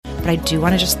but I do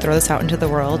want to just throw this out into the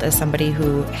world as somebody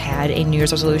who had a New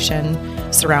Year's resolution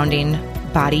surrounding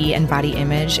body and body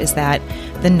image, is that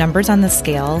the numbers on the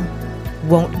scale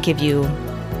won't give you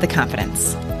the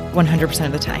confidence 100%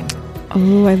 of the time.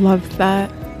 Oh, I love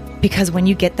that. Because when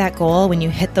you get that goal, when you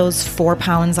hit those 4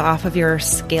 pounds off of your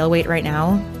scale weight right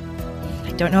now,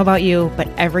 I don't know about you, but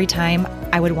every time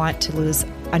I would want to lose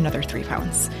another 3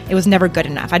 pounds. It was never good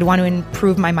enough. I'd want to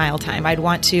improve my mile time. I'd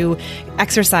want to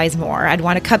exercise more. I'd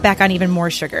want to cut back on even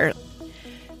more sugar.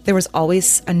 There was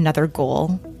always another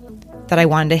goal that I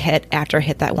wanted to hit after I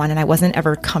hit that one, and I wasn't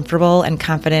ever comfortable and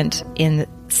confident in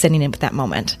sitting in with that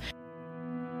moment.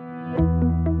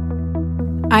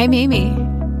 I'm Amy.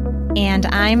 And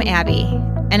I'm Abby.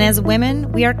 And as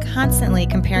women, we are constantly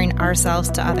comparing ourselves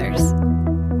to others.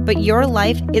 But your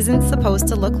life isn't supposed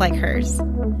to look like hers.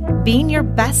 Being your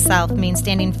best self means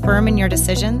standing firm in your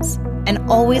decisions and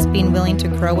always being willing to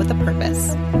grow with a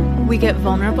purpose. We get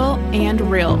vulnerable and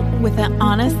real with an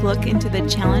honest look into the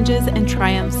challenges and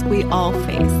triumphs we all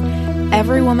face.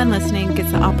 Every woman listening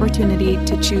gets the opportunity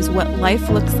to choose what life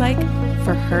looks like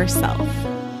for herself.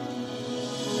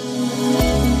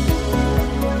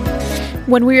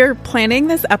 When we were planning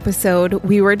this episode,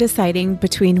 we were deciding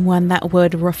between one that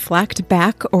would reflect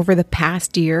back over the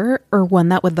past year or one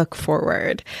that would look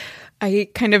forward. I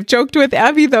kind of joked with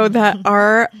Abby, though, that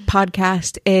our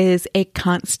podcast is a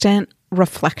constant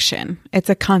reflection. It's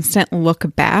a constant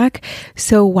look back.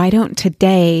 So why don't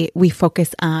today we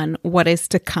focus on what is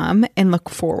to come and look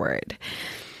forward?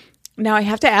 Now, I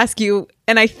have to ask you,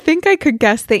 and I think I could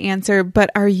guess the answer, but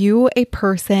are you a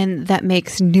person that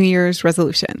makes New Year's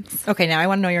resolutions? Okay, now I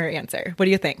want to know your answer. What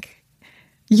do you think?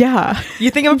 Yeah.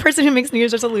 You think I'm a person who makes New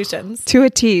Year's resolutions? To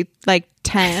a T, like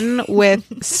 10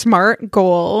 with SMART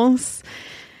goals.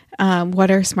 What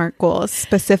are SMART goals?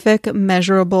 Specific,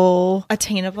 measurable,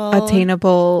 attainable.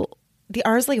 The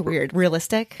R is like weird.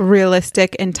 Realistic,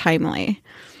 and timely.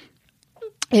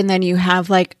 And then you have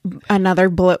like another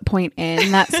bullet point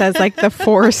in that says like the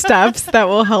 4 steps that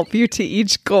will help you to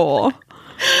each goal.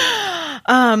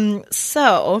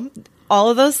 So all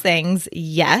of those things,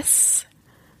 yes,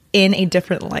 in a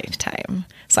different lifetime.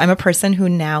 So I'm a person who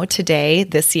now today,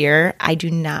 this year, I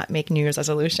do not make New Year's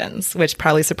resolutions, which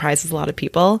probably surprises a lot of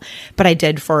people, but I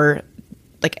did for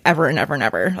like ever and ever and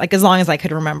ever, like as long as I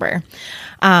could remember.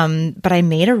 But I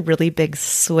made a really big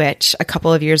switch a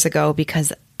couple of years ago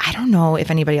because I don't know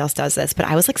if anybody else does this, but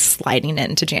I was like sliding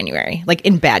into January, like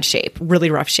in bad shape,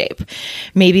 really rough shape.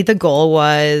 Maybe the goal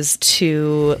was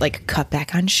to like cut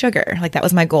back on sugar. Like that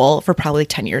was my goal for probably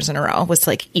 10 years in a row, was to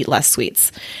like eat less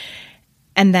sweets.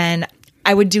 And then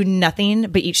I would do nothing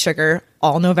but eat sugar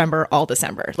all November, all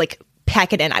December, like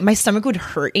pack it in. My stomach would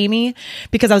hurt, Amy,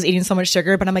 because I was eating so much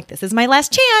sugar, but I'm like, this is my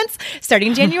last chance.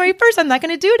 Starting January 1st, I'm not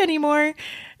going to do it anymore.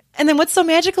 And then what's so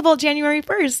magical about January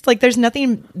 1st? Like there's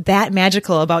nothing that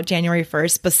magical about January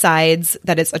 1st besides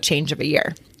that it's a change of a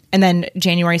year. And then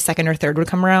January 2nd or 3rd would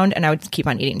come around and I would keep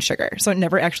on eating sugar. So it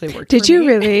never actually worked. Did you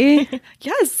really?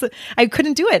 Yes. I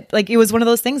couldn't do it. Like it was one of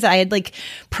those things that I had like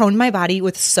prone my body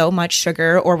with so much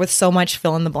sugar or with so much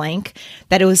fill in the blank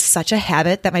that it was such a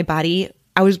habit that my body,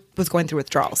 I was going through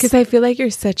withdrawals. Because I feel like you're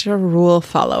such a rule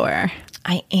follower.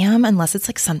 I am, unless it's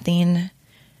like something.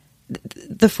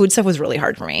 The food stuff was really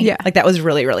hard for me. Yeah. Like that was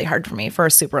really, really hard for me for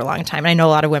a super long time. And I know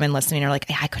a lot of women listening are like,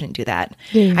 I couldn't do that.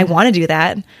 Yeah. I want to do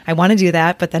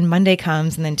that. But then Monday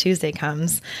comes and then Tuesday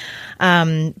comes.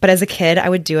 But as a kid, I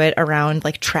would do it around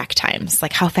like track times.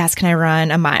 Like how fast can I run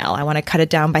a mile? I want to cut it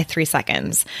down by 3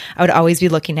 seconds. I would always be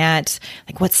looking at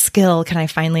like what skill can I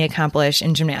finally accomplish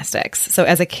in gymnastics? So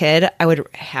as a kid, I would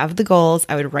have the goals.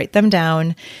 I would write them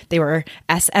down. They were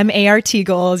SMART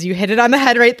goals. You hit it on the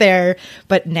head right there.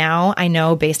 But now I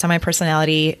know based on my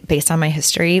personality, based on my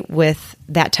history with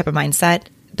that type of mindset,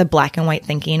 the black and white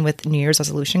thinking with New Year's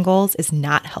resolution goals is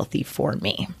not healthy for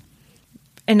me.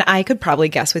 And I could probably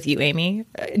guess with you, Amy,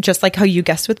 just like how you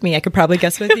guessed with me, I could probably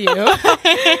guess with you.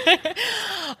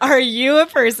 Are you a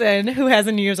person who has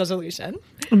a New Year's resolution?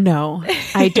 No,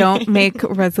 I don't make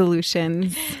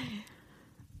resolutions.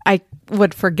 I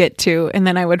would forget to, and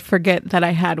then I would forget that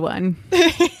I had one.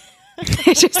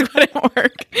 It just wouldn't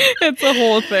work. It's a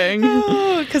whole thing.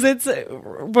 Because it's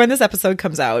when this episode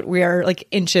comes out, we are like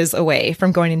inches away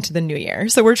from going into the new year.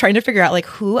 So we're trying to figure out like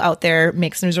who out there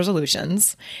makes New Year's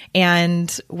resolutions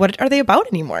and what are they about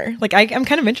anymore? Like I'm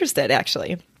kind of interested,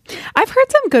 actually. I've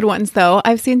heard some good ones, though.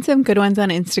 I've seen some good ones on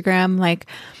Instagram. Like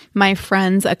my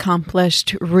friends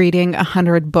accomplished reading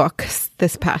 100 books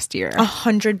this past year.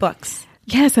 100 books.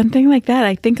 Yeah, something like that.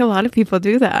 I think a lot of people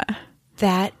do that.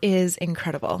 That is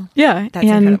incredible. Yeah. That's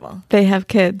incredible. They have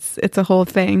kids. It's a whole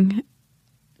thing.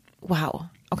 Wow.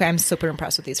 Okay, I'm super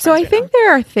impressed with these. So I right think now.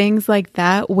 there are things like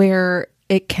that where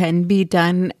it can be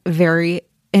done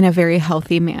in a very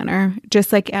healthy manner.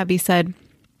 Just like Abby said,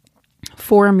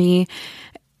 for me,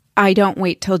 I don't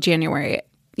wait till January.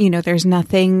 There's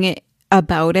nothing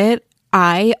about it.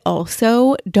 I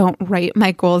also don't write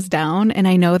my goals down. And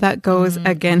I know that goes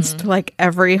against like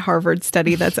every Harvard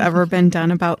study that's ever been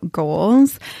done about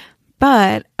goals.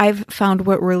 But I've found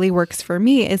what really works for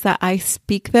me is that I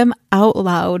speak them out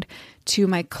loud to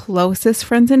my closest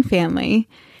friends and family.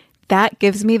 That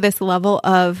gives me this level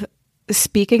of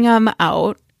speaking them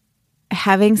out,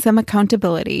 having some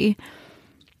accountability.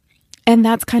 And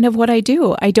that's kind of what I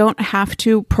do. I don't have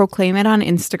to proclaim it on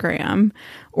Instagram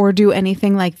or do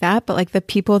anything like that. But like the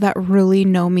people that really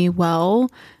know me well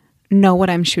know what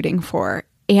I'm shooting for.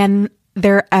 And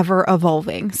they're ever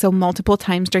evolving. So multiple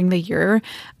times during the year,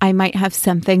 I might have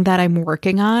something that I'm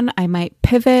working on. I might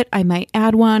pivot. I might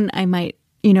add one. I might,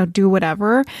 do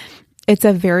whatever. It's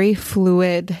a very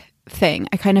fluid thing.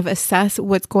 I kind of assess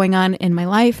what's going on in my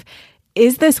life.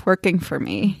 Is this working for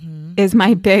me? Is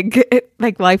my big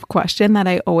life question that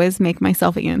I always make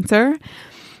myself answer,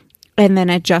 and then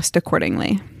adjust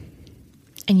accordingly.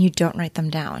 And you don't write them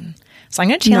down. So I'm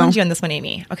going to challenge you on this one,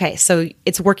 Amy. Okay, so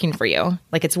it's working for you.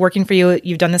 Like it's working for you.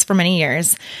 You've done this for many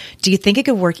years. Do you think it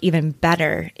could work even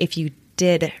better if you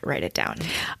did write it down?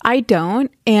 I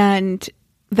don't. And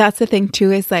that's the thing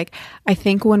too, is like, I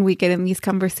think when we get in these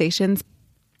conversations,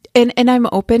 and I'm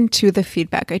open to the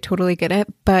feedback. I totally get it.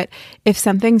 But if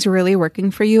something's really working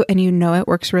for you and it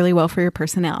works really well for your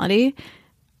personality,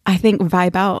 I think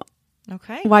vibe out.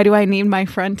 Okay. Why do I need my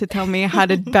friend to tell me how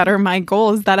to better my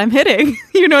goals that I'm hitting?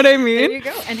 You know what I mean? There you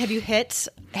go. And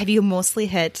have you mostly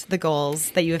hit the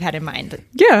goals that you have had in mind for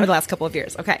the last couple of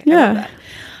years? Okay. Yeah. I love that.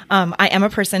 I am a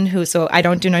person so I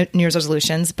don't do New Year's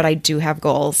resolutions, but I do have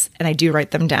goals and I do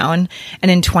write them down.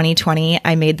 And in 2020,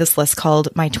 I made this list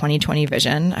called my 2020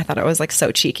 vision. I thought it was like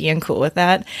so cheeky and cool with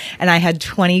that. And I had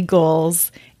 20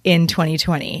 goals in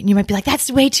 2020. And you might be like, that's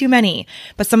way too many.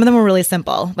 But some of them were really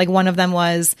simple. Like one of them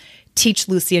was teach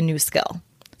Lucy a new skill.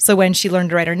 So when she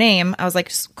learned to write her name, I was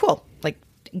like, cool. Like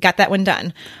got that one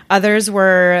done. Others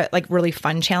were like really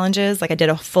fun challenges. Like I did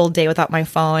a full day without my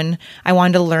phone. I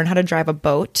wanted to learn how to drive a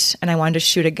boat and I wanted to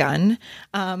shoot a gun.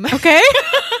 Okay.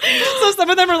 So some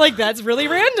of them are like, that's really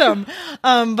random.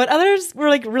 But others were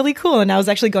like really cool. And I was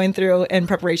actually going through in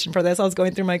preparation for this, I was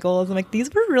going through my goals. I'm like, these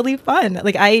were really fun.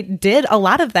 Like I did a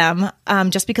lot of them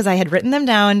just because I had written them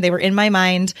down. They were in my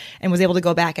mind and was able to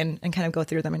go back and kind of go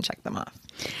through them and check them off.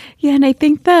 Yeah. And I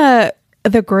think the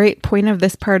great point of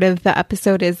this part of the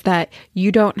episode is that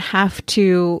you don't have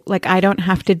to, like, I don't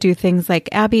have to do things like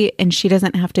Abby, and she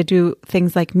doesn't have to do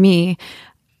things like me.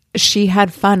 She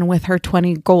had fun with her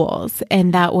 20 goals,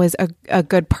 and that was a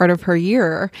good part of her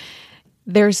year.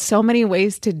 There's so many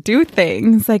ways to do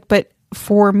things, like, but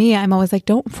for me, I'm always like,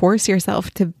 don't force yourself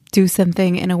to do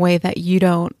something in a way that you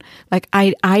don't, like,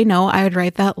 I know I would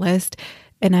write that list.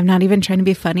 And I'm not even trying to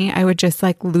be funny. I would just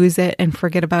like lose it and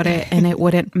forget about it and it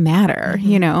wouldn't matter,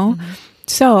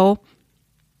 So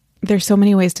there's so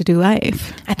many ways to do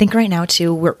life. I think right now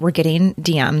too, we're getting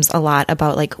DMs a lot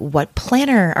about like, what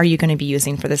planner are you going to be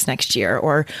using for this next year?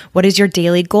 Or what is your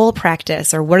daily goal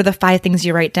practice? Or what are the 5 things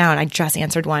you write down? I just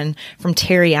answered one from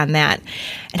Terry on that.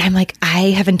 And I'm like, I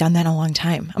haven't done that in a long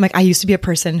time. I'm like, I used to be a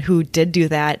person who did do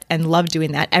that and loved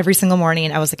doing that every single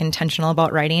morning. I was like intentional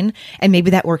about writing, and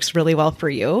maybe that works really well for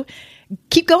you.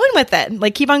 Keep going with it.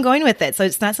 Like keep on going with it. So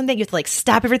it's not something you have to like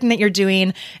stop everything that you're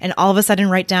doing and all of a sudden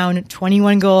write down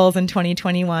 21 goals in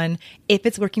 2021. If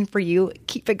it's working for you,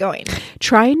 keep it going.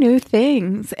 Try new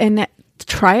things and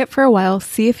try it for a while.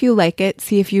 See if you like it.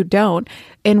 See if you don't.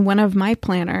 In one of my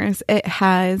planners, it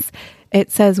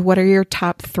says, what are your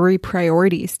top 3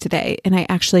 priorities today? And I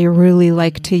actually really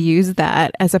like to use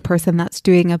that as a person that's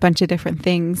doing a bunch of different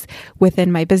things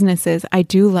within my businesses. I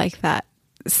do like that.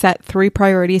 Set 3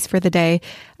 priorities for the day.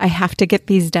 I have to get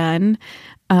these done.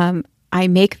 I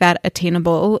make that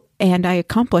attainable and I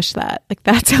accomplish that. Like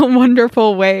that's a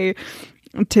wonderful way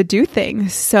to do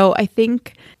things. So I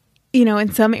think,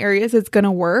 in some areas it's going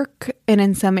to work and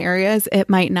in some areas it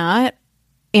might not.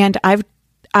 And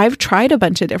I've tried a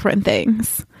bunch of different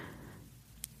things.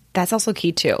 That's also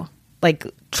key too. Like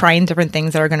trying different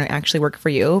things that are going to actually work for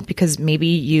you, because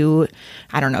maybe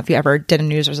I don't know if you ever did a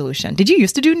New Year's resolution. Did you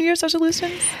used to do New Year's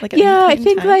resolutions? Like yeah, I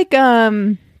think like,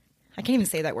 I can't even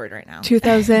say that word right now.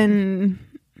 2000,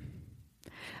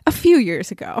 a few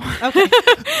years ago. Okay.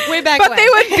 Way back but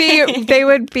when. they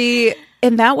would be,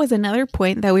 and that was another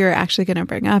point that we were actually going to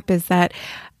bring up is that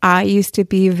I used to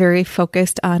be very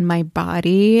focused on my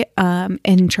body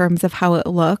in terms of how it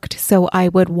looked. So I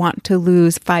would want to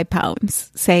lose 5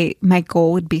 pounds. Say my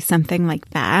goal would be something like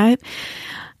that.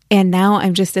 And now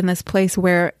I'm just in this place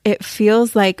where it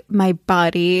feels like my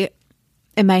body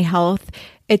and my health,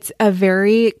 it's a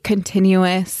very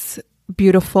continuous,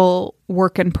 beautiful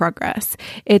work in progress.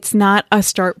 It's not a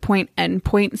start point, end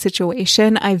point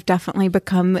situation. I've definitely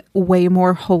become way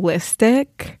more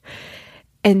holistic.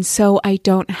 And so I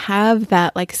don't have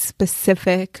that like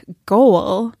specific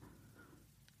goal,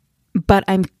 but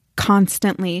I'm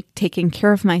constantly taking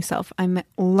care of myself. I'm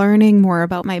learning more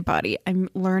about my body. I'm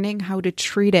learning how to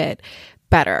treat it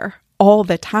better all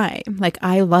the time. Like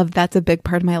I love, that's a big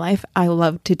part of my life. I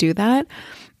love to do that,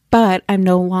 but I'm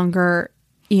no longer,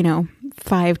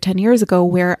 5-10 years ago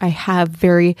where I have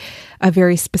a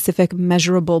very specific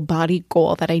measurable body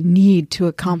goal that I need to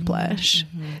accomplish.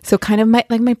 Mm-hmm. So kind of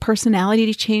my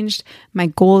personality changed, my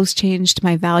goals changed,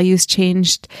 my values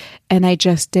changed, and I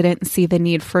just didn't see the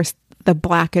need for the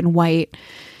black and white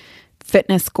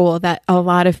fitness goal that a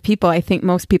lot of people, I think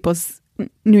most people's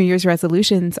New Year's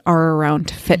resolutions are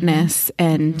around fitness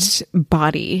and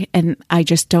body. And I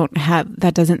just don't have,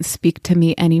 that doesn't speak to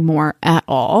me anymore at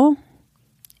all.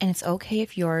 And it's okay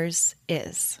if yours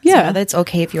is. Yeah. So it's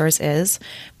okay if yours is.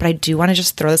 But I do want to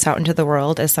just throw this out into the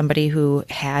world as somebody who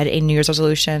had a New Year's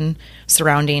resolution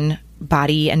surrounding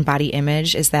body and body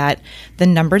image, is that the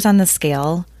numbers on the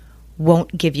scale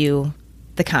won't give you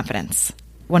the confidence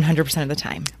 100% of the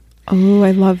time. Oh, I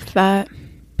love that.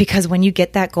 Because when you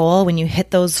get that goal, when you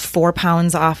hit those 4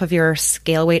 pounds off of your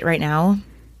scale weight right now,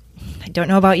 I don't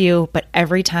know about you, but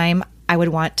every time I would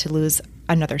want to lose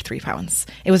another 3 pounds.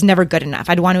 It was never good enough.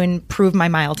 I'd want to improve my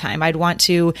mile time. I'd want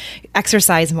to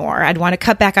exercise more. I'd want to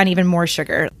cut back on even more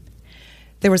sugar.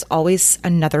 There was always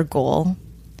another goal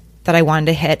that I wanted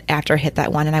to hit after I hit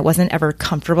that one, and I wasn't ever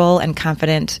comfortable and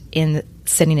confident in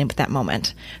sitting in with that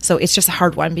moment. So it's just a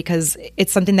hard one because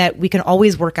it's something that we can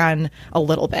always work on a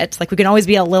little bit. Like we can always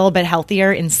be a little bit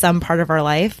healthier in some part of our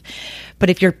life. But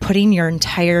if you're putting your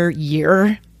entire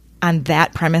year on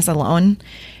that premise alone,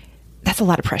 that's a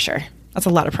lot of pressure. That's a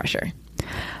lot of pressure.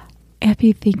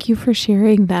 Abby, thank you for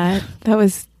sharing that. That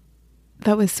was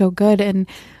so good. And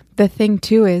the thing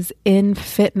too is in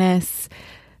fitness,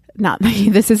 not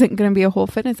this isn't going to be a whole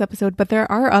fitness episode, but there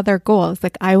are other goals.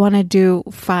 Like I want to do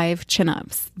 5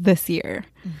 chin-ups this year.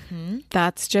 Mm-hmm.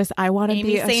 That's just, I want to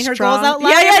be a saying strong... her goals out loud.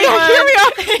 Yeah. Here we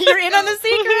are. You're in on the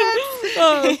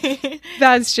secrets.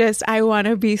 That's just, I want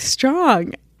to be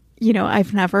strong.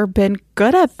 I've never been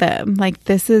good at them. Like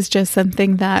this is just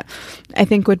something that I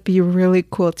think would be really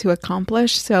cool to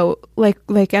accomplish. So like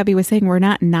Abby was saying, we're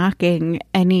not knocking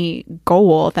any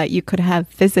goal that you could have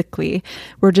physically.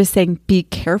 We're just saying be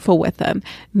careful with them.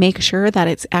 Make sure that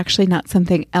it's actually not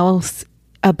something else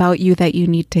about you that you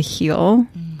need to heal.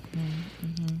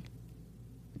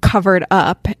 Covered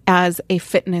up as a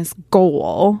fitness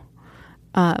goal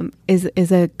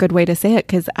is a good way to say it,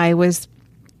 because I was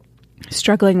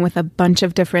struggling with a bunch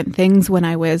of different things when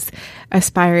I was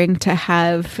aspiring to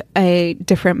have a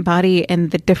different body,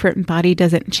 and the different body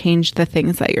doesn't change the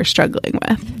things that you're struggling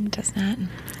with. It does not.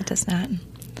 It does not.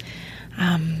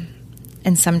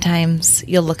 And sometimes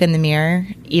you'll look in the mirror,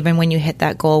 even when you hit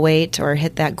that goal weight or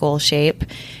hit that goal shape,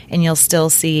 and you'll still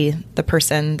see the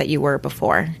person that you were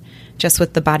before. Just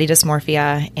with the body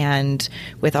dysmorphia and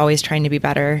with always trying to be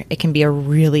better, it can be a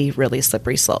really, really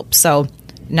slippery slope. So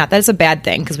not that it's a bad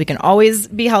thing, because we can always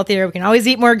be healthier. We can always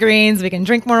eat more greens. We can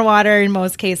drink more water in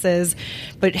most cases.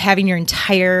 But having your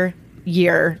entire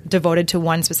year devoted to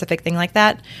one specific thing like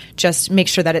that, just make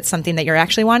sure that it's something that you're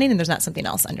actually wanting and there's not something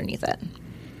else underneath it.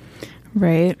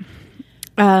 Right.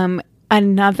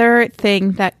 Another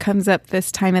thing that comes up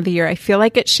this time of the year, I feel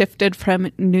like it shifted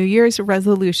from New Year's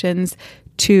resolutions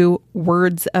to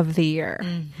words of the year.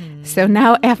 Mm-hmm. So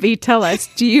now, Abby, tell us,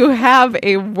 do you have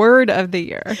a word of the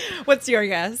year? What's your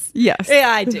guess? Yes. Yeah,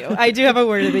 I do. I do have a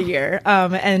word of the year.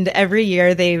 And every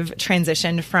year they've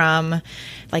transitioned from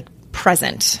like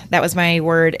present. That was my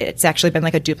word. It's actually been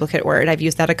like a duplicate word. I've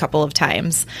used that a couple of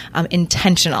times.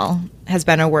 Intentional has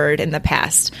been a word in the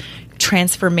past.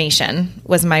 Transformation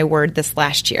was my word this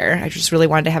last year. I just really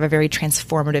wanted to have a very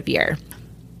transformative year.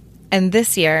 And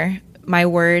this year, my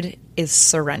word is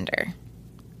surrender.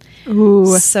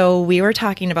 Ooh. So we were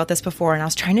talking about this before, and I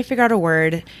was trying to figure out a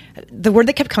word. The word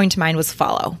that kept coming to mind was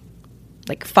follow.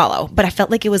 Like follow. But I felt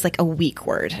like it was like a weak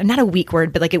word. And not a weak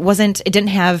word, but like it didn't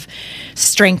have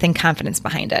strength and confidence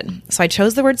behind it. So I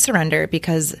chose the word surrender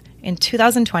because in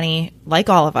 2020, like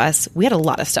all of us, we had a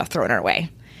lot of stuff thrown our way.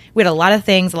 We had a lot of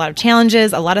things, a lot of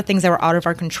challenges, a lot of things that were out of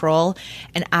our control.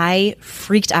 And I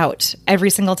freaked out every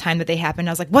single time that they happened.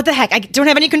 I was like, what the heck? I don't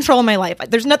have any control in my life.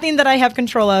 There's nothing that I have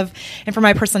control of. And for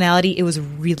my personality, it was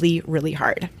really, really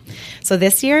hard. So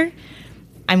this year,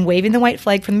 I'm waving the white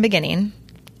flag from the beginning,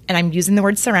 and I'm using the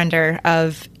word surrender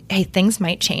of, hey, things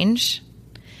might change.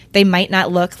 They might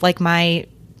not look like my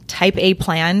type A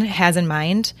plan has in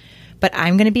mind, but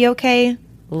I'm going to be okay.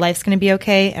 Life's going to be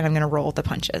okay, and I'm going to roll with the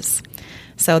punches.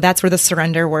 So that's where the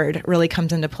surrender word really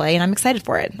comes into play, and I'm excited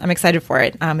for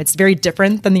it. It's very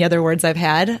different than the other words I've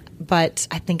had, but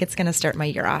I think it's going to start my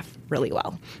year off really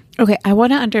well. Okay, I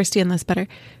want to understand this better.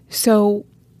 So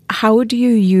how do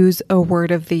you use a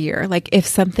word of the year? Like if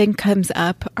something comes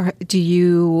up, do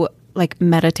you like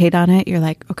meditate on it? You're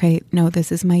like, okay, no,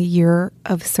 this is my year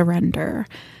of surrender.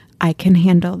 I can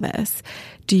handle this.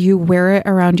 Do you wear it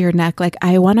around your neck? Like,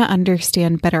 I want to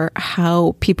understand better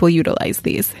how people utilize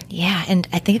these. Yeah, and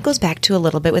I think it goes back to a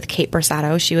little bit with Kate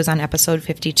Borsato. She was on episode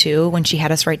 52 when she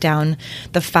had us write down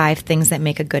the 5 things that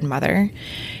make a good mother.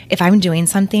 If I'm doing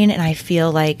something and I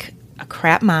feel like a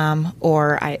crap mom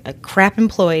or a crap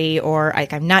employee or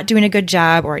I'm not doing a good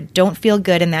job or I don't feel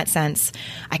good in that sense,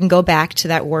 I can go back to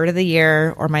that word of the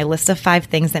year or my list of 5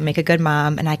 things that make a good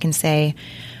mom, and I can say,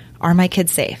 are my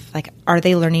kids safe? Like, are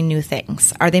they learning new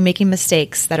things? Are they making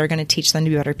mistakes that are going to teach them to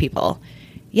be better people?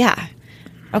 Yeah.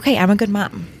 Okay, I'm a good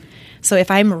mom. So if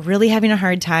I'm really having a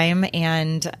hard time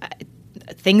and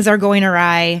things are going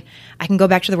awry, I can go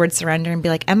back to the word surrender and be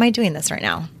like, am I doing this right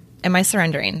now? Am I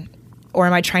surrendering? Or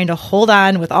am I trying to hold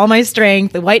on with all my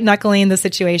strength, the white knuckling the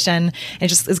situation, and it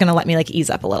just is going to let me like ease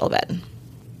up a little bit?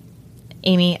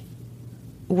 Amy,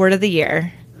 word of the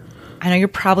year. I know you're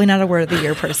probably not a word of the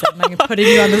year person. I'm putting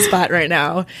you on the spot right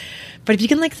now. But if you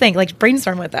can like think, like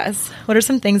brainstorm with us. What are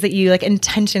some things that you like,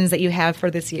 intentions that you have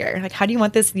for this year? Like, how do you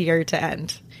want this year to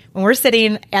end? When we're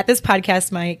sitting at this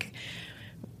podcast mic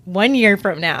 1 year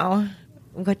from now,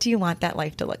 what do you want that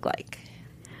life to look like?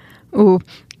 Ooh,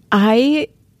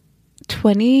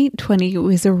 2020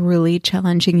 was a really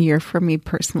challenging year for me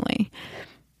personally,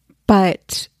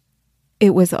 but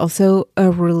it was also a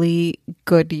really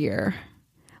good year.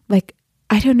 Like,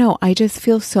 I don't know, I just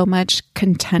feel so much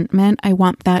contentment. I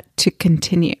want that to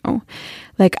continue.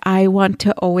 Like, I want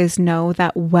to always know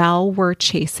that while we're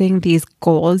chasing these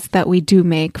goals that we do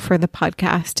make for the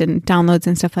podcast and downloads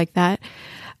and stuff like that,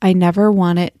 I never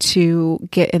want it to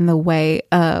get in the way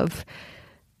of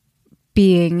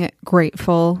being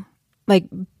grateful. Like,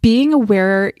 being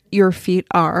aware your feet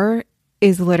are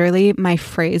is literally my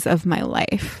phrase of my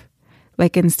life.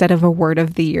 Like, instead of a word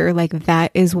of the year, like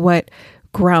that is what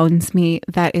grounds me.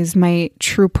 That is my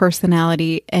true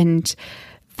personality. And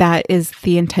that is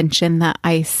the intention that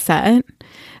I set.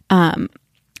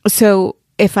 So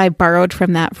if I borrowed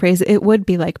from that phrase, it would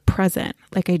be like present.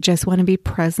 Like, I just want to be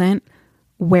present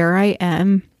where I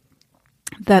am,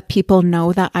 that people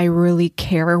know that I really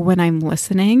care when I'm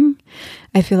listening.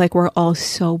 I feel like we're all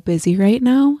so busy right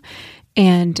now.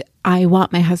 And I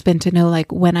want my husband to know, like,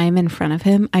 when I'm in front of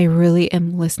him, I really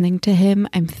am listening to him.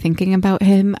 I'm thinking about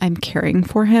him. I'm caring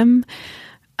for him.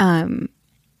 And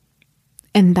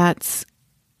that's,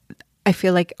 I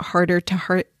feel like harder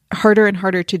and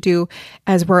harder to do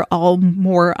as we're all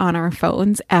more on our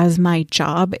phones, as my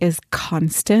job is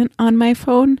constant on my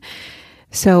phone.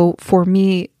 So for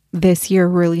me, this year,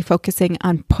 really focusing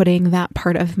on putting that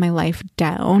part of my life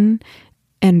down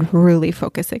and really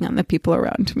focusing on the people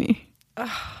around me.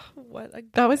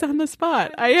 That was on the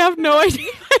spot. I have no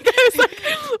idea.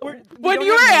 When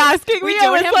you were asking me, I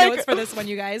was like, notes for this one,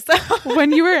 you guys.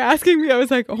 When you were asking me, I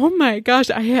was like, oh my gosh,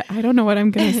 I don't know what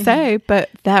I'm going to say, but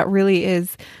that really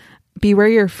is, be where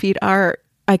your feet are.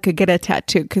 I could get a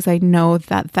tattoo because I know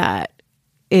that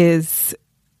is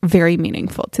very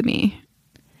meaningful to me.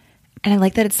 And I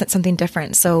like that it's something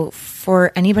different. So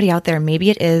for anybody out there, maybe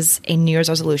it is a New Year's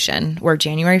resolution where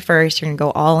January 1st, you're going to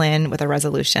go all in with a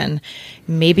resolution.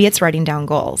 Maybe it's writing down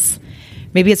goals.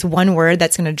 Maybe it's one word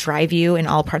that's going to drive you in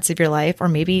all parts of your life, or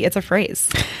maybe it's a phrase.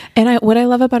 And what I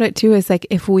love about it too is like,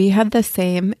 if we had the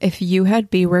same, if you had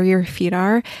be where your feet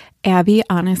are, Abby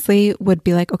honestly would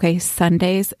be like, okay,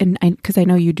 Sundays, and because I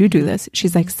know you do this,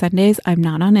 she's like, Sundays, I'm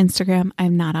not on Instagram,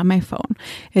 I'm not on my phone.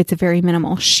 It's very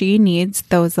minimal. She needs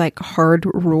those like hard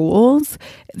rules.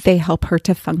 They help her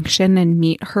to function and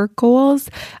meet her goals.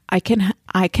 I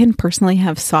can personally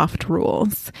have soft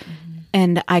rules.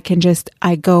 And I can just,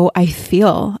 I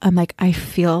feel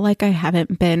like I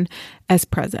haven't been as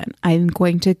present. I'm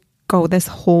going to go this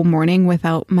whole morning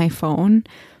without my phone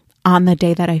on the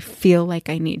day that I feel like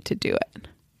I need to do it.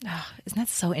 Isn't that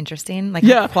so interesting? Like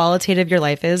how qualitative your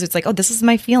life is. It's like, oh, this is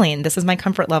my feeling. This is my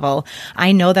comfort level.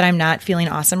 I know that I'm not feeling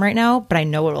awesome right now, but I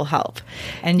know it will help.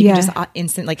 And you can just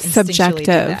instinctually do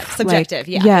that. Subjective.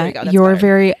 There you go. That's you're better.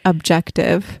 very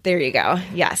objective. There you go.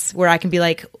 Yes. Where I can be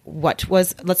like,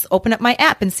 let's open up my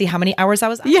app and see how many hours I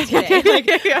was on today.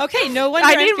 Okay, no wonder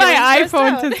I need my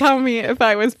iPhone to tell me if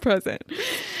I was present.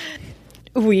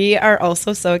 We are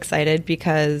also so excited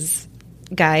because,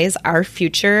 guys, our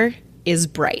future is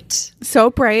bright. So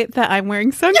bright that I'm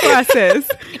wearing sunglasses.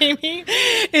 Amy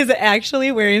is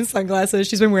actually wearing sunglasses.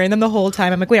 She's been wearing them the whole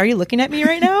time. I'm like, wait, are you looking at me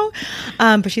right now?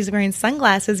 But she's wearing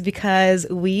sunglasses because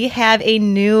we have a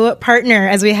new partner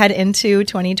as we head into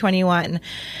 2021.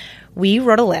 We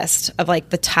wrote a list of like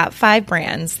the top 5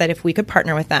 brands that if we could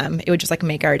partner with them, it would just like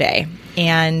make our day.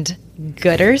 And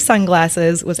Goodr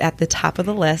Sunglasses was at the top of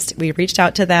the list. We reached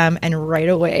out to them and right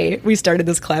away we started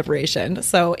this collaboration.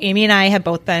 So Amy and I have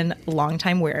both been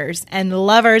longtime wearers and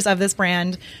lovers of this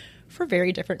brand for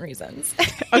very different reasons.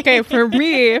 Okay, for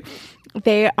me,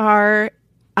 I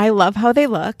love how they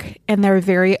look and they're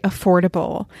very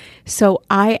affordable. So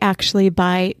I actually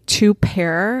buy 2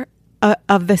 pair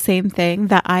of the same thing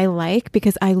that I like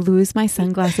because I lose my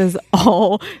sunglasses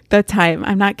all the time.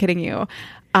 I'm not kidding you.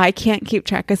 I can't keep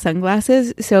track of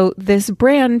sunglasses. So this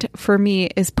brand for me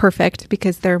is perfect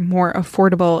because they're more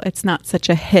affordable. It's not such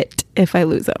a hit if I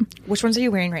lose them. Which ones are you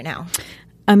wearing right now?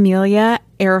 Amelia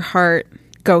Earhart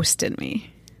Ghost in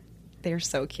Me. They're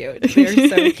so cute. They're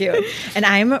so cute. And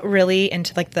I'm really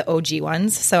into like the OG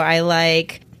ones. So I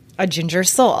like a Ginger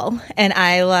Soul and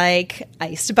I like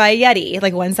Iced by Yeti,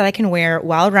 like ones that I can wear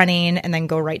while running and then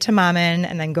go right to Mammon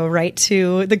and then go right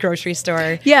to the grocery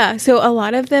store. Yeah. So a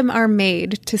lot of them are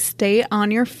made to stay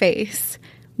on your face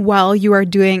while you are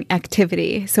doing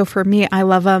activity. So for me, I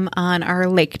love them on our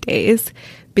lake days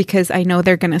because I know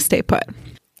they're going to stay put.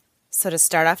 So to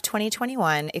start off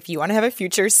 2021, if you want to have a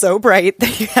future so bright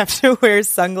that you have to wear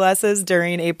sunglasses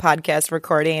during a podcast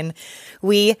recording,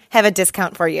 we have a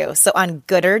discount for you. So on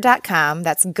Goodr.com,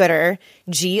 that's Goodr,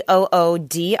 Goodr.com,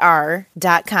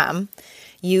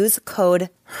 use code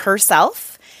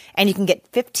HERSELF, and you can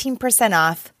get 15%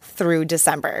 off through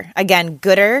December. Again,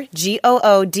 Goodr,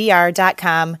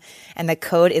 Goodr.com, and the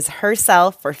code is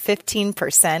HERSELF for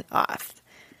 15% off.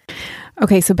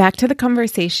 Okay, so back to the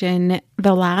conversation.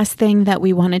 The last thing that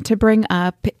we wanted to bring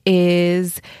up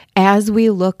is as we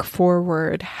look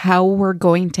forward, how we're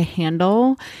going to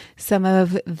handle some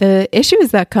of the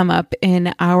issues that come up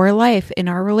in our life, in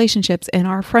our relationships, in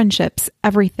our friendships,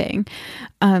 everything.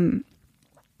 And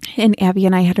Abby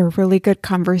and I had a really good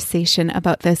conversation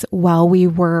about this while we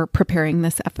were preparing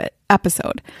this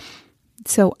episode.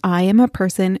 So I am a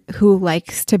person who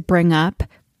likes to bring up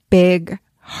big,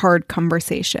 hard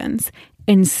conversations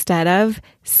instead of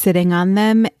sitting on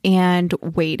them and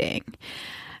waiting.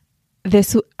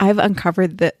 I've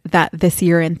uncovered that this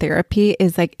year in therapy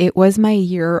is like, it was my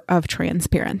year of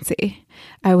transparency.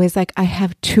 I was like, I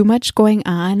have too much going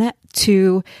on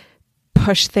to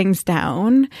push things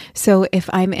down. So if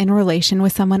I'm in a relation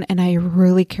with someone and I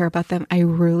really care about them, I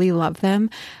really love them,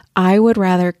 I would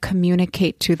rather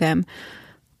communicate to them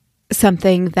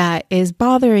something that is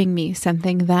bothering me,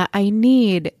 something that I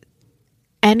need,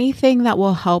 anything that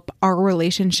will help our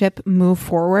relationship move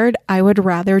forward. I would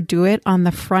rather do it on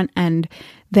the front end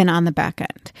than on the back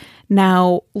end.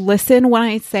 Now, listen when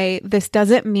I say this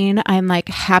doesn't mean I'm like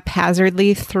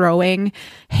haphazardly throwing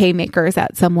haymakers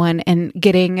at someone and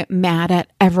getting mad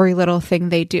at every little thing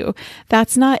they do.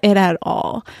 That's not it at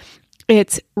all.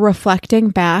 It's reflecting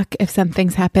back if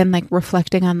something's happened, like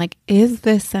reflecting on like, is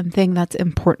this something that's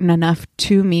important enough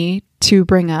to me to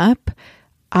bring up?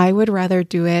 I would rather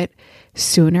do it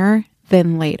sooner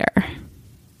than later.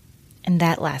 And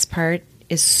that last part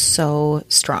is so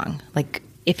strong. Like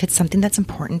if it's something that's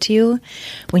important to you,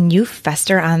 when you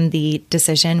fester on the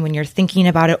decision, when you're thinking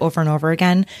about it over and over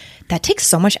again, that takes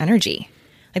so much energy.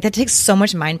 Like that takes so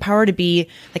much mind power to be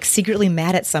like secretly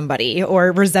mad at somebody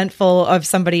or resentful of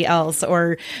somebody else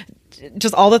or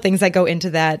just all the things that go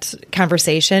into that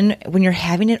conversation. When you're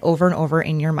having it over and over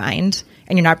in your mind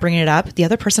and you're not bringing it up, the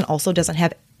other person also doesn't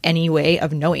have any way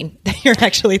of knowing that you're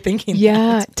actually thinking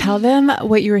that. Tell them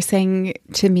what you were saying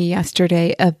to me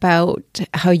yesterday about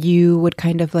how you would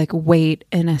kind of like wait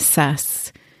and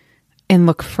assess and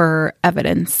look for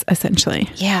evidence, essentially.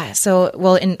 Yeah. So,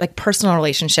 well, in like personal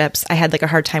relationships, I had like a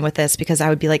hard time with this because I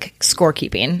would be like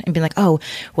scorekeeping and being like, oh,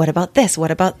 what about this?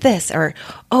 What about this? Or,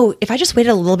 oh, if I just waited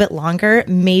a little bit longer,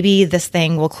 maybe this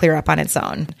thing will clear up on its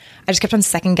own. I just kept on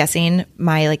second guessing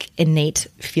my like innate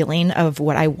feeling of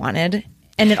what I wanted.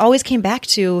 And it always came back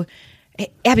to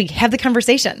hey, Abby, have the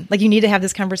conversation. Like, you need to have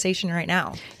this conversation right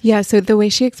now. Yeah. So the way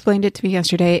she explained it to me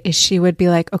yesterday is she would be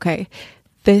like, okay,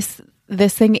 this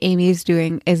thing Amy's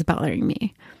doing is bothering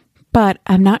me, but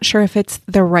I'm not sure if it's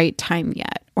the right time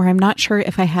yet, or I'm not sure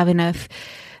if I have enough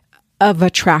of a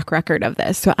track record of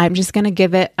this. So I'm just going to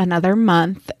give it another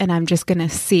month and I'm just going to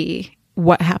see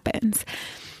what happens.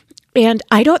 And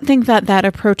I don't think that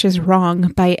approach is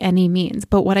wrong by any means.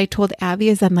 But what I told Abby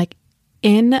is I'm like,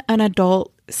 in an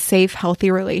adult, safe, healthy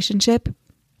relationship,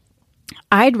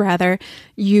 I'd rather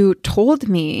you told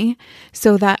me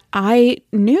so that I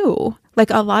knew. Like,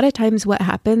 a lot of times what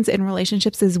happens in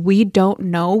relationships is we don't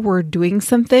know we're doing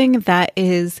something that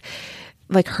is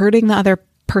like hurting the other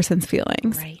person's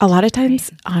feelings. Right, a lot of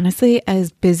times, honestly,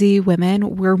 as busy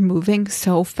women, we're moving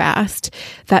so fast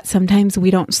that sometimes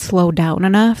we don't slow down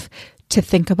enough to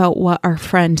think about what our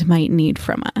friend might need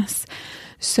from us.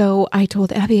 So I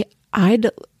told Abby,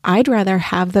 I'd rather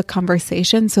have the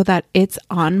conversation so that it's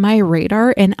on my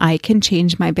radar and I can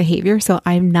change my behavior so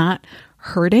I'm not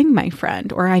hurting my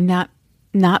friend, or I'm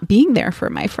not being there for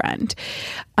my friend.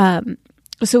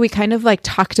 So we kind of like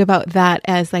talked about that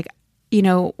as like, you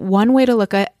know, one way to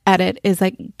look at it is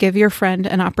like, give your friend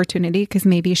an opportunity because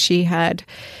maybe she had,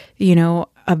 you know,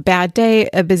 a bad day,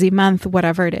 a busy month,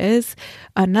 whatever it is.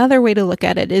 Another way to look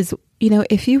at it is, you know,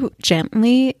 if you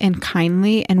gently and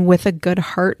kindly and with a good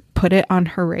heart put it on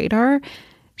her radar,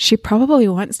 she probably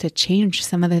wants to change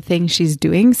some of the things she's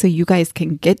doing so you guys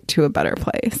can get to a better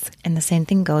place. And the same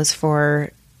thing goes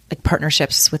for like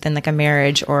partnerships within like a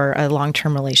marriage or a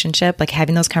long-term relationship, like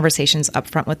having those conversations up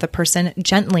front with the person,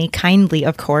 gently, kindly,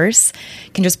 of course,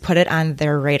 can just put it on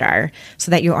their radar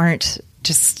so that you aren't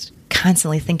just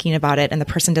constantly thinking about it and the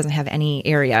person doesn't have any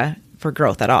area for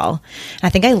growth at all. And I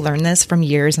think I learned this from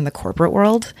years in the corporate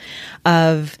world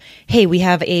of, hey, we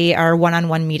have our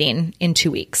one-on-one meeting in 2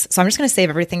 weeks. So I'm just going to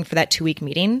save everything for that 2-week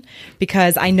meeting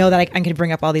because I know that I can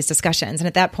bring up all these discussions. And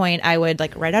at that point, I would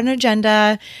like write out an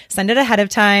agenda, send it ahead of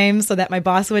time so that my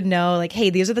boss would know like, hey,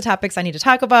 these are the topics I need to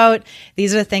talk about.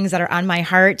 These are the things that are on my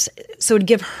heart. So it would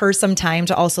give her some time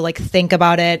to also like think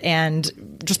about it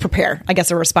and just prepare, I guess,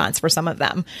 a response for some of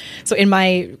them. So in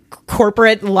my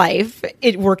corporate life,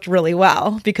 it worked really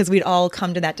well because we'd all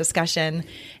come to that discussion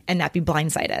and not be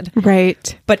blindsided.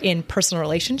 Right. But in personal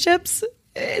relationships,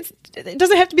 it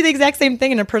doesn't have to be the exact same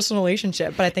thing in a personal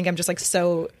relationship. But I think I'm just like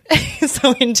so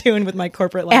in tune with my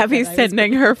corporate life. Abby's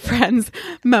sending her friends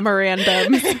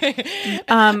memorandums.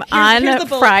 On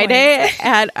Friday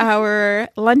at our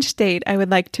lunch date, I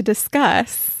would like to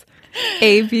discuss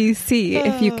ABC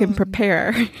if you can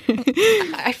prepare.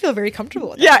 I feel very comfortable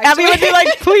with that. Yeah, Abby would be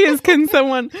like, please, can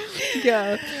someone?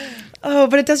 Yeah. Oh,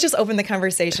 but it does just open the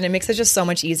conversation. It makes it just so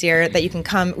much easier that you can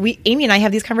come. Amy and I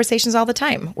have these conversations all the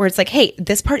time where it's like, hey,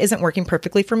 this part isn't working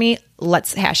perfectly for me.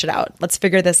 Let's hash it out. Let's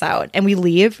figure this out. And we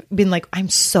leave being like, I'm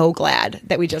so glad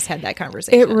that we just had that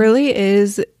conversation. It really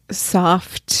is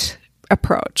soft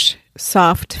approach,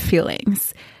 soft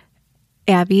feelings.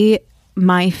 Abby,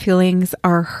 my feelings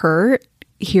are hurt.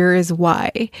 Here is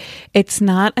why. It's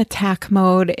not attack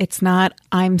mode. It's not,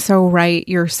 I'm so right,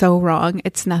 you're so wrong.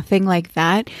 It's nothing like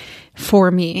that.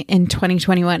 For me in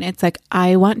 2021, it's like,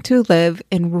 I want to live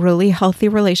in really healthy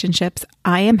relationships.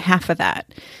 I am half of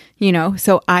that, you know,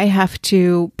 so I have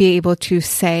to be able to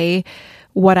say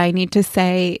what I need to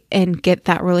say and get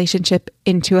that relationship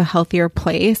into a healthier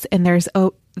place. And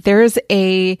there's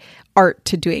a art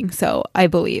to doing so, I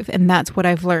believe. And that's what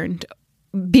I've learned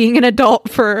being an adult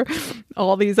for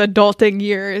all these adulting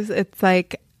years. It's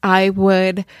like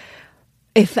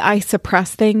if I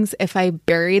suppress things, if I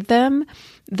buried them,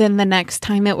 then the next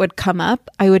time it would come up,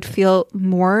 I would feel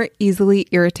more easily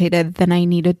irritated than I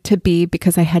needed to be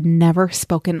because I had never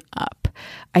spoken up.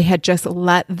 I had just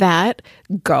let that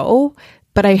go,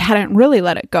 but I hadn't really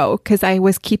let it go because I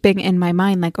was keeping in my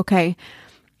mind like, okay,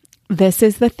 this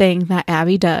is the thing that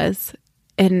Abby does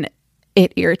and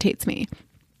it irritates me.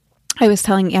 I was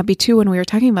telling Abby too when we were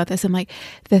talking about this, I'm like,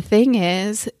 the thing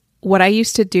is, what I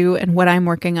used to do and what I'm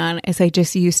working on is I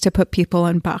just used to put people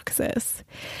in boxes.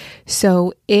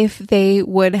 So if they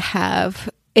would have,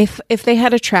 if they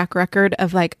had a track record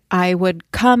of like, I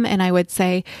would come and I would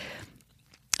say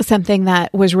something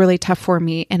that was really tough for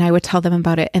me and I would tell them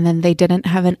about it, and then they didn't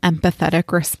have an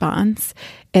empathetic response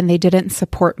and they didn't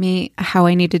support me how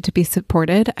I needed to be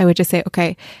supported, I would just say,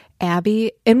 okay,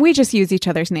 Abby, and we just use each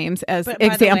other's names as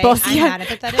examples. Way, I'm not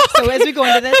empathetic. So as we go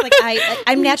into this, like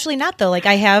I'm naturally not though. Like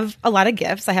I have a lot of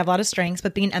gifts, I have a lot of strengths,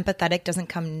 but being empathetic doesn't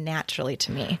come naturally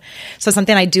to me. So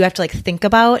something I do have to like think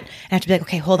about and I have to be like,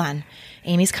 okay, hold on.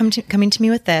 Amy's coming to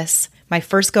me with this. My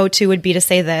first go-to would be to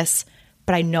say this,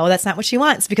 but I know that's not what she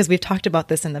wants because we've talked about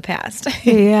this in the past.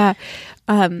 Yeah.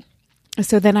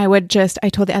 So then I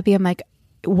told Abby, I'm like,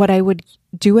 what I would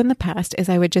do in the past is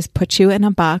I would just put you in a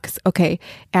box. Okay,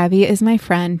 Abby is my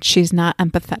friend. She's not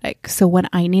empathetic. So when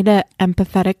I need an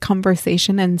empathetic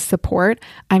conversation and support,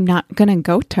 I'm not going to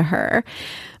go to her.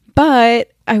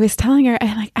 But I was telling her,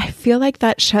 I feel like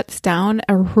that shuts down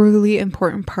a really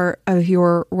important part of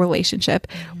your relationship.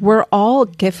 We're all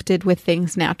gifted with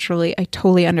things naturally. I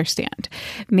totally understand.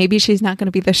 Maybe she's not going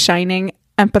to be the shining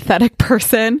empathetic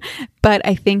person, but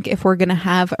I think if we're going to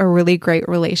have a really great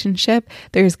relationship,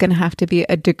 there's going to have to be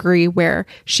a degree where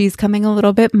she's coming a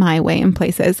little bit my way in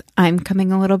places, I'm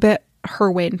coming a little bit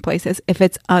her way in places. If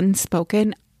it's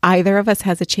unspoken, either of us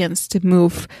has a chance to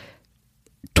move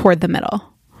toward the middle.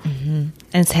 Mm-hmm. And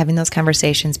it's having those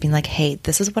conversations, being like, hey,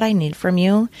 this is what I need from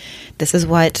you. This is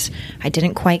what I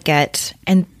didn't quite get.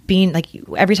 And being like,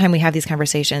 every time we have these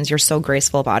conversations, you're so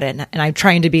graceful about it. And I'm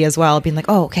trying to be as well, being like,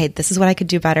 oh, okay, this is what I could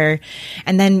do better.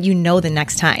 And then, the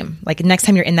next time, like next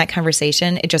time you're in that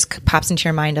conversation, it just pops into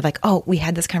your mind of like, oh, we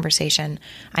had this conversation.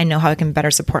 I know how I can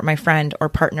better support my friend or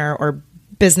partner or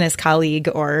business colleague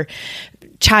or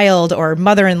child or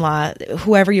mother-in-law,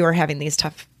 whoever you are having these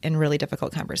tough and really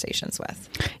difficult conversations with.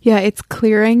 Yeah, it's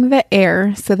clearing the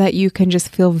air so that you can just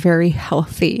feel very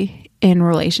healthy in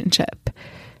relationship.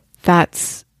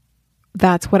 That's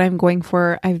what I'm going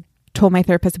for. I've told my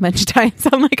therapist a bunch of times,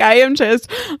 I'm like, I am just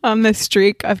on this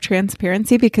streak of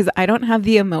transparency because I don't have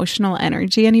the emotional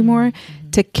energy anymore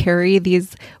to carry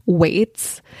these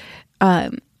weights.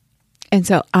 And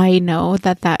so I know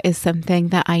that is something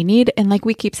that I need. And like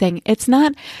we keep saying, it's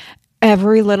not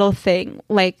every little thing.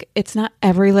 Like it's not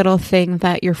every little thing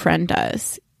that your friend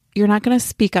does. You're not going to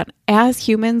speak on, as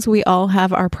humans, we all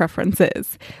have our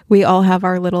preferences. We all have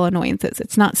our little annoyances.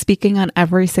 It's not speaking on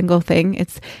every single thing.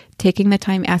 It's taking the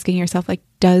time asking yourself, like,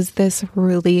 does this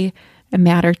really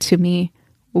matter to me?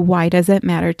 Why does it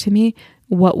matter to me?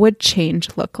 What would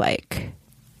change look like?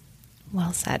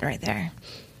 Well said right there.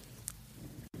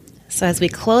 So as we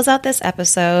close out this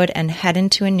episode and head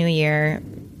into a new year,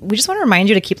 we just want to remind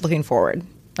you to keep looking forward.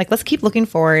 Like, let's keep looking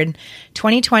forward.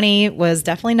 2020 was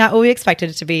definitely not what we expected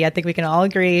it to be. I think we can all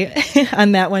agree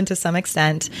on that one to some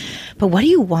extent. But what do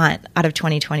you want out of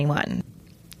 2021?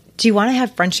 Do you want to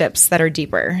have friendships that are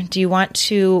deeper? Do you want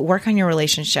to work on your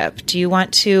relationship? Do you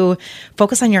want to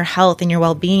focus on your health and your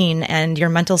well-being and your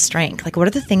mental strength? Like, what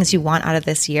are the things you want out of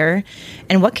this year?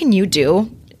 And what can you do?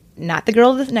 Not the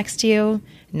girl that's next to you,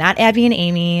 not Abby and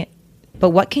Amy,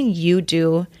 but what can you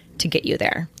do to get you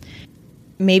there?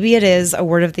 Maybe it is a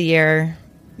word of the year.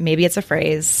 Maybe it's a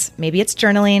phrase. Maybe it's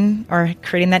journaling or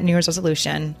creating that New Year's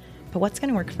resolution. But what's going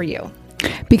to work for you?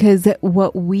 Because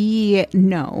what we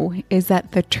know is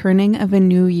that the turning of a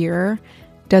new year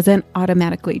doesn't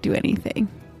automatically do anything.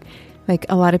 Like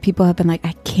a lot of people have been like,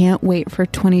 I can't wait for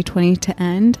 2020 to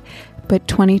end. But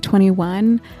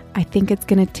 2021, I think it's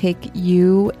going to take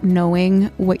you knowing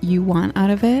what you want out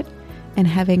of it and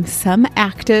having some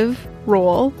active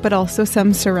role, but also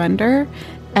some surrender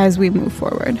as we move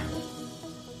forward.